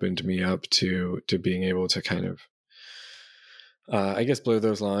has opened me up to being able to kind of I guess blur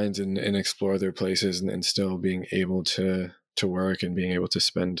those lines and explore their places, and still being able to work and being able to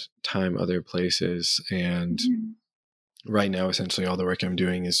spend time other places. And Mhm. right now, essentially, all the work I'm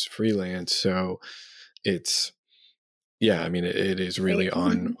doing is freelance, so it's yeah. I mean, it is Great. really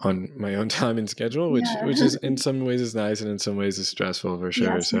on my own time and schedule, which Yeah. is in some ways is nice, and in some ways is stressful for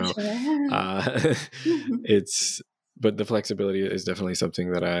sure. Yes, for So sure. uh, it's but the flexibility is definitely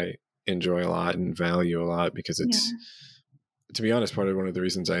something that I enjoy a lot and value a lot, because Yeah. it's, to be honest, part of one of the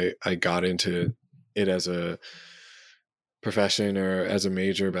reasons I got into it as a profession or as a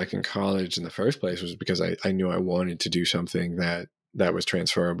major back in college in the first place was because I knew I wanted to do something that was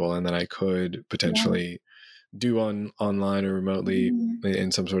transferable and that I could Yeah. potentially do online or remotely Mhm.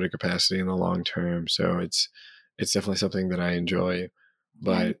 in some sort of capacity in the long term. So it's definitely something that I enjoy.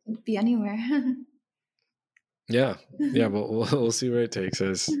 Yeah, you But could be anywhere. yeah, we'll see where it takes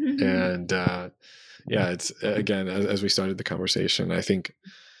us. And yeah, it's again, as we started the conversation, I think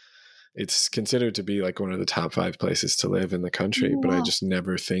it's considered to be like one of the top 5 places to live in the country, Oh, but I wow. just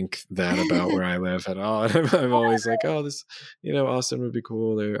never think that about where I live at all. And I'm always like, oh, this, Austin would be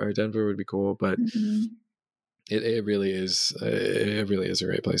cool, or Denver would be cool, but Mhm. it really is a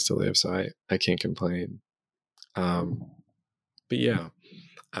great place to live. So I can't complain. Um, but yeah,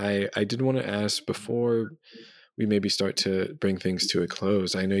 I did want to ask before we maybe start to bring things to a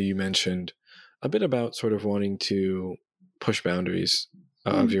close. I know you mentioned a bit about sort of wanting to push boundaries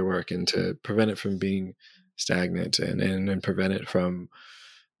of your work and to prevent it from being stagnant and prevent it from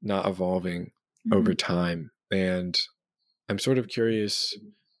not evolving over time. And I'm sort of curious,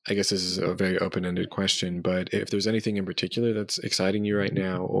 I guess this is a very open-ended question, but if there's anything in particular that's exciting you right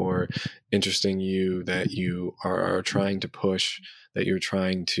now or interesting you that you are trying to push, that you're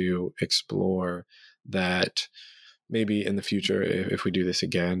trying to explore, that maybe in the future, if we do this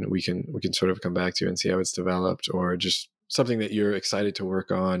again, we can sort of come back to and see how it's developed, or just something that you're excited to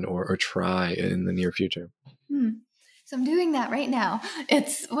work on or try in the near future. So I'm doing that right now.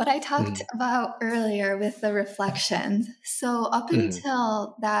 It's what I talked about earlier with the reflections. So up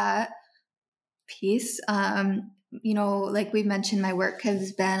until that piece, like we mentioned, my work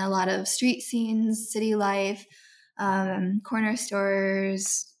has been a lot of street scenes, city life, corner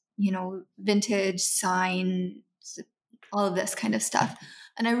stores, vintage signs, all of this kind of stuff.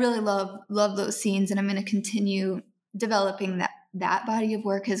 And I really love those scenes, and I'm going to continue developing that body of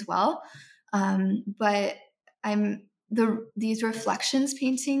work as well. But these reflections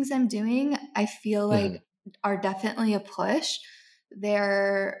paintings I'm doing, I feel like are definitely a push.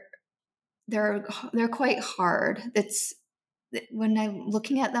 They're quite hard. When I'm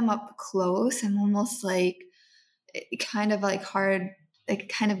looking at them up close, I'm almost like kind of like hard. I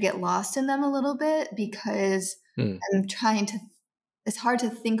kind of get lost in them a little bit because I'm trying to. It's hard to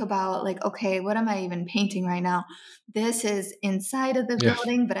think about like, okay, what am I even painting right now? This is inside of the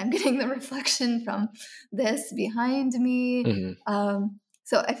building, but I'm getting the reflection from this behind me.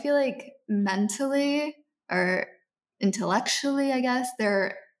 So I feel like mentally or intellectually, I guess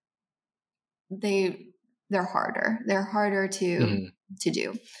they're harder. They're harder to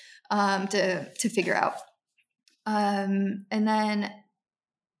do, to figure out. And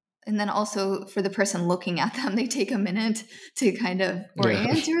then also for the person looking at them, they take a minute to kind of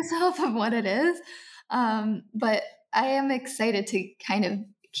orient yourself of what it is. But I am excited to kind of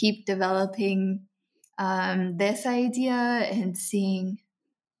keep developing this idea and seeing,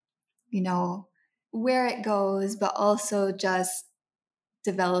 where it goes, but also just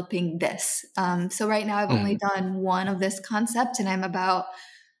developing this. So right now I've only done one of this concept, and I'm about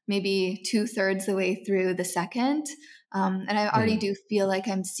maybe 2/3 the way through the second. And I already do feel like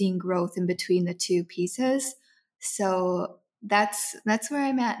I'm seeing growth in between the two pieces. So that's where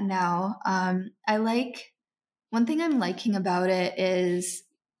I'm at now. One thing I'm liking about it is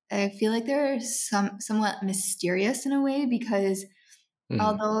I feel like they're somewhat mysterious in a way, because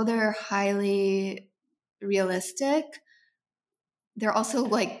although they're highly realistic, they're also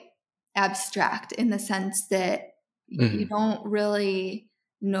like abstract in the sense that you don't really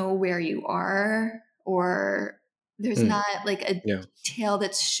know where you are, or there's not like a detail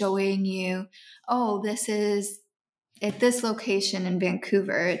that's showing you, oh, this is at this location in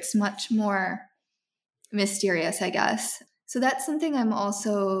Vancouver. It's much more mysterious, I guess. So that's something I'm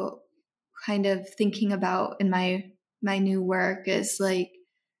also kind of thinking about in my new work, is like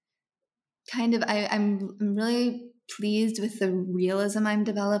kind of I'm really pleased with the realism I'm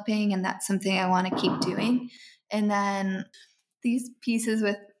developing, and that's something I want to keep doing. And then these pieces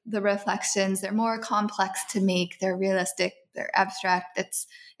with the reflections, they're more complex to make. They're realistic, they're abstract. It's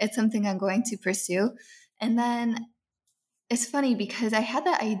something I'm going to pursue. And then it's funny because I had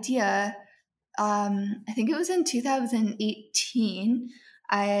that idea, I think it was in 2018.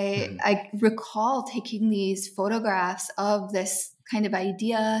 I recall taking these photographs of this kind of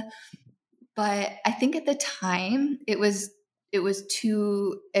idea, but I think at the time it was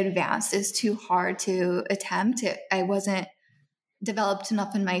too advanced. It's too hard to attempt. I wasn't developed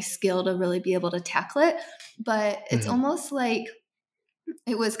enough in my skill to really be able to tackle it. But it's almost like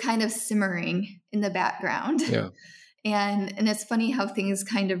it was kind of simmering in the background. Yeah. And it's funny how things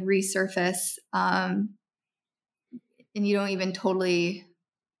kind of resurface, and you don't even totally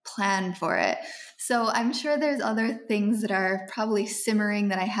plan for it. So I'm sure there's other things that are probably simmering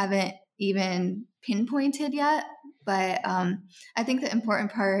that I haven't even pinpointed yet. But I think the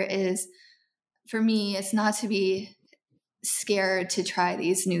important part is, for me, it's not to be scared to try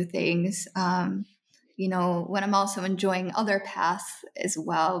these new things, when I'm also enjoying other paths as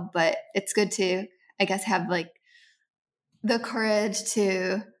well. But it's good to, I guess, have like the courage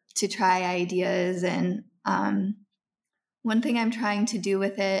to try ideas. And one thing I'm trying to do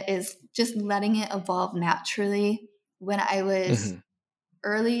with it is just letting it evolve naturally. When I was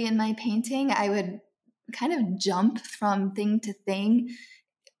early in my painting, I would kind of jump from thing to thing,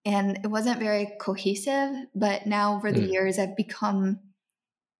 and it wasn't very cohesive. But now over the years, I've become,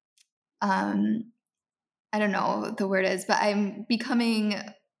 I don't know what the word is, but I'm becoming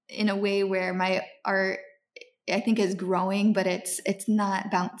in a way where my art, I think, is growing, but it's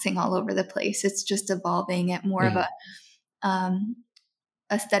not bouncing all over the place. It's just evolving at more of a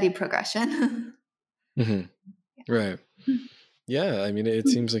a steady progression. Mm-hmm. Right. Yeah, I mean, it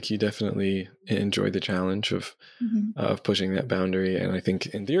seems like you definitely enjoyed the challenge of pushing that boundary, and I think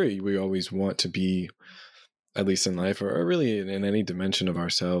in theory we always want to be, at least in life or really in any dimension of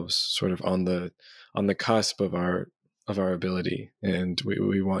ourselves, sort of on the cusp of our ability, and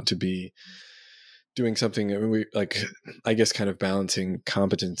we want to be doing something. I mean, we like, I guess, kind of balancing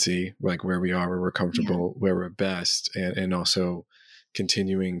competency, like where we are, where we're comfortable, where we're best, and also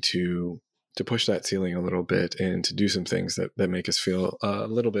continuing to push that ceiling a little bit and to do some things that make us feel a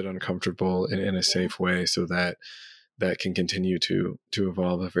little bit uncomfortable in a safe way, so that can continue to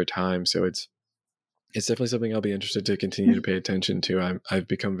evolve over time. So it's definitely something I'll be interested to continue to pay attention to. I've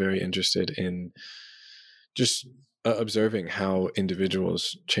become very interested in just observing how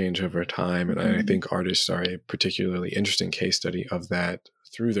individuals change over time, and I think artists are a particularly interesting case study of that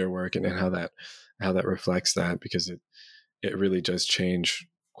through their work, and how that reflects that, because it really does change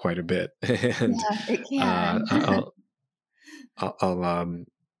quite a bit. And it can.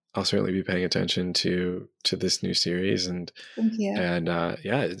 I'll certainly be paying attention to this new series, and Thank you. And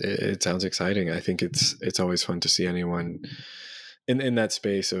it sounds exciting. I think it's always fun to see anyone in that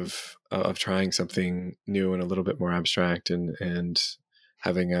space of trying something new and a little bit more abstract, and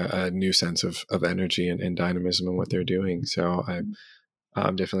having a new sense of energy and dynamism in what they're doing. So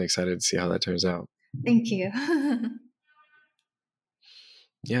I'm definitely excited to see how that turns out. Thank you.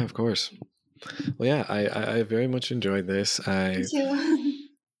 Yeah, of course. Well, yeah, I very much enjoyed this. Me too.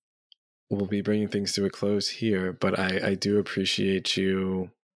 We'll be bringing things to a close here, but I do appreciate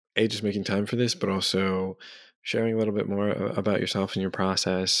you just making time for this, but also sharing a little bit more about yourself and your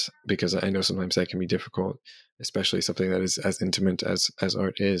process, because I know sometimes that can be difficult, especially something that is as intimate as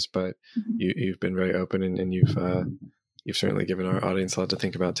art is. But you've been very open, and you've certainly given our audience a lot to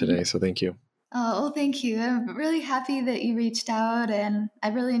think about today. So thank you. Oh, well, thank you. I'm really happy that you reached out, and I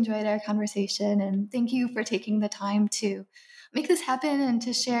really enjoyed our conversation. And thank you for taking the time to make this happen and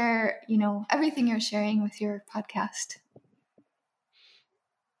to share, everything you're sharing with your podcast.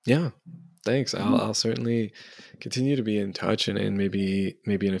 Yeah, thanks. I'll certainly continue to be in touch, and maybe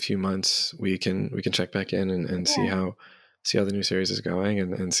in a few months we can check back in and see how the new series is going,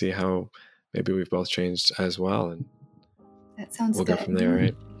 and see how maybe we've both changed as well. And that sounds we'll good. go from there,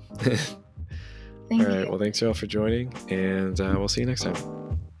 right? Thank all right. you. Well, thanks y'all for joining, and we'll see you next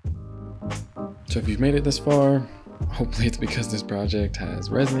time. So if you've made it this far, hopefully it's because this project has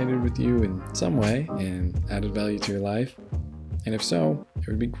resonated with you in some way and added value to your life. And if so, it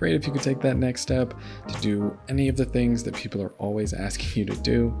would be great if you could take that next step to do any of the things that people are always asking you to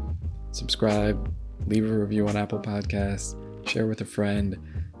do. Subscribe, leave a review on Apple Podcasts, share with a friend,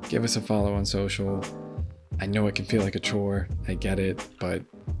 give us a follow on social. I know it can feel like a chore, I get it, but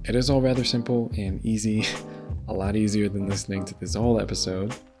it is all rather simple and easy, a lot easier than listening to this whole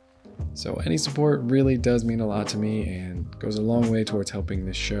episode. So any support really does mean a lot to me and goes a long way towards helping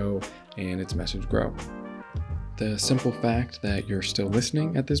this show and its message grow. The simple fact that you're still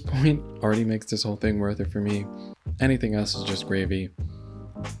listening at this point already makes this whole thing worth it for me. Anything else is just gravy.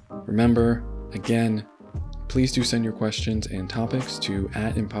 Remember, again, please do send your questions and topics to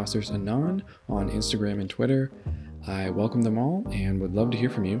 @ImpostersAnon on Instagram and Twitter. I welcome them all and would love to hear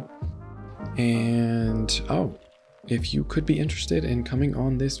from you. And if you could be interested in coming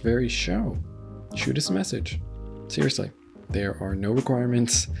on this very show, shoot us a message. Seriously, there are no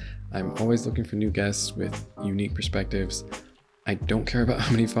requirements. I'm always looking for new guests with unique perspectives. I don't care about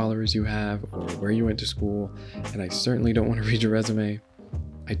how many followers you have or where you went to school, and I certainly don't want to read your resume.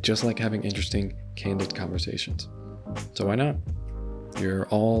 I just like having interesting, candid conversations. So why not? You're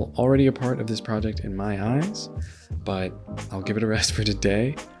all already a part of this project in my eyes, but I'll give it a rest for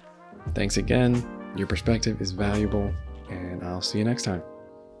today. Thanks again. Your perspective is valuable, and I'll see you next time.